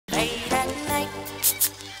at night,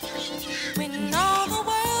 when all the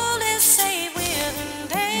world is safe within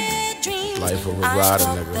their dreams. Life of a rider, I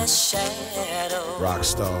walk nigga. the shadows. Rock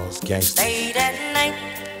stars, gangsters. Late at night,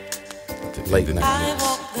 Late night I niggas.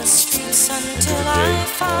 walk the streets End until of the I day, All my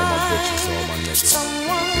find bitches, all my niggas.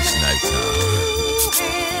 someone it's nighttime. who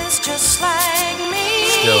is just like me.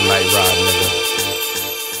 Still night ride, nigga.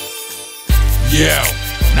 Yeah,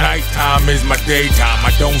 nighttime is my daytime.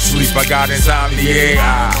 I don't sleep, I got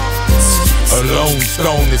insomnia. Alone,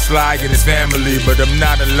 stone is sly in his family, but I'm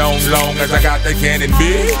not alone long as I got the cannon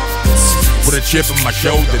big. With a chip on my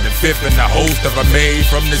shoulder, the fifth and the holster I made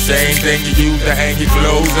from the same thing you use to hang your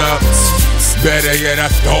clothes up. Better yet, I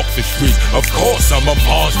stalk the streets. Of course, I'm a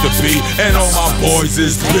monster B, and all my boys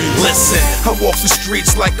is please. Listen, I walk the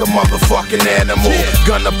streets like a motherfucking animal.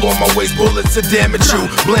 Gun up on my waist, bullets to damage you,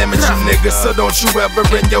 blaming you niggas. So don't you ever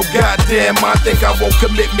in your goddamn mind think I won't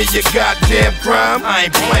commit me a goddamn crime? I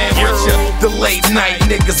ain't playing with ya. The late night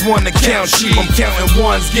niggas wanna count sheep. I'm counting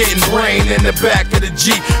ones, getting brain in the back of the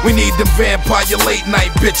Jeep. We need them vampire late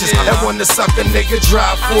night bitches that wanna suck a nigga,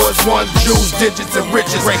 drive fours, ones, jewels, digits, and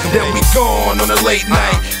riches. Then we gone on a late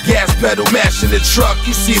night, gas pedal mashing the truck.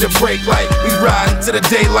 You see the brake light, we riding to the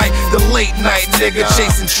daylight. The late night nigga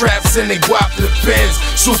chasing traps and they guap to the pens.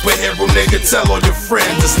 Superhero nigga, tell all your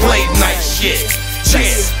friends it's late night shit.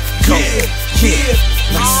 Let's go, yeah,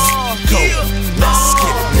 let's go, let's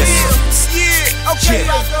get it, nigga. Yeah, okay,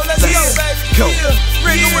 Rocco, let's go,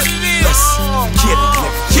 baby. Let's get it,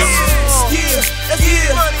 nigga. Let's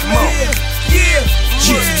get money, man.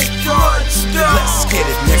 Let's get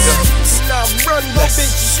it, nigga.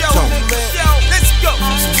 Let's go.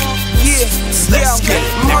 Let's get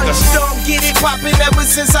it, nigga. MunchDawg get it poppin' ever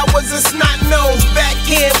since I was a snot nose.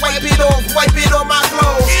 Backhand, wipe it on my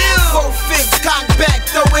clothes. 4/5 cock back,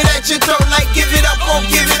 throw it at your throat like give it up, won't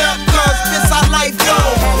give it up, cause this how life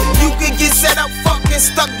goes. You could get set up, fucking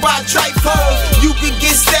stuck by a tripod. You could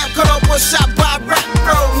get stabbed, cut off or shot by a rap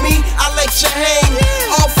bro. Me, I let you hang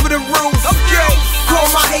off of the roof. Call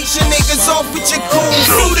my Haitian niggas off with your cool.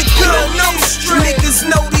 Through the good, no street. Niggas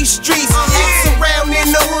know these streets. Ass around in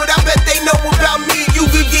the hood, I bet they know about me. You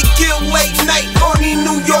could get killed late night on these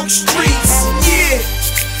New York streets. Yeah,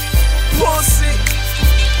 pussy.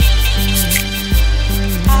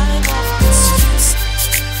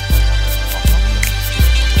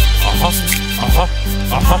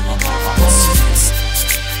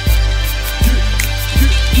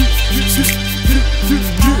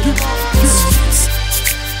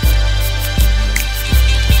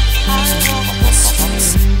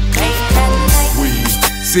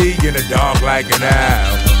 See in the dark like an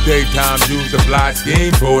owl. Daytime use the fly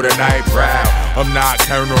scheme for the night prowl. I'm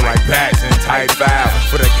nocturnal like bats and type foul.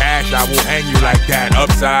 For the cash I will hang you like that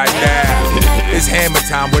upside down. It's hammer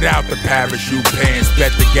time without the parachute pants.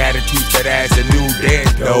 Bet the attitude that ass a new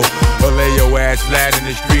dance though. Or lay your ass flat in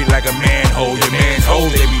the street like a manhole. Your man's hole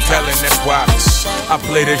they be telling, that's why I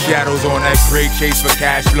play the shadows on that great chase for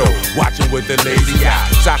cash flow. Watching with the lazy eye.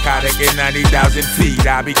 Psychotic at 90,000 feet,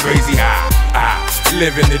 I be crazy high.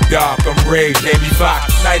 Live in the dark, I'm Ray, Jamie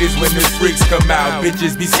Foxx. Night is when the freaks come out,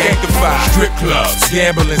 bitches be sanctified. Strip clubs,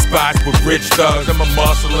 gambling spots with rich thugs. I'm a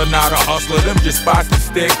muscler, not a hustler, them just spots to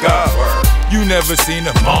stick up. You never seen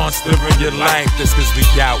a monster in your life, just cause we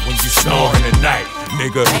out when you snore in the night,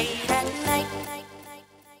 nigga.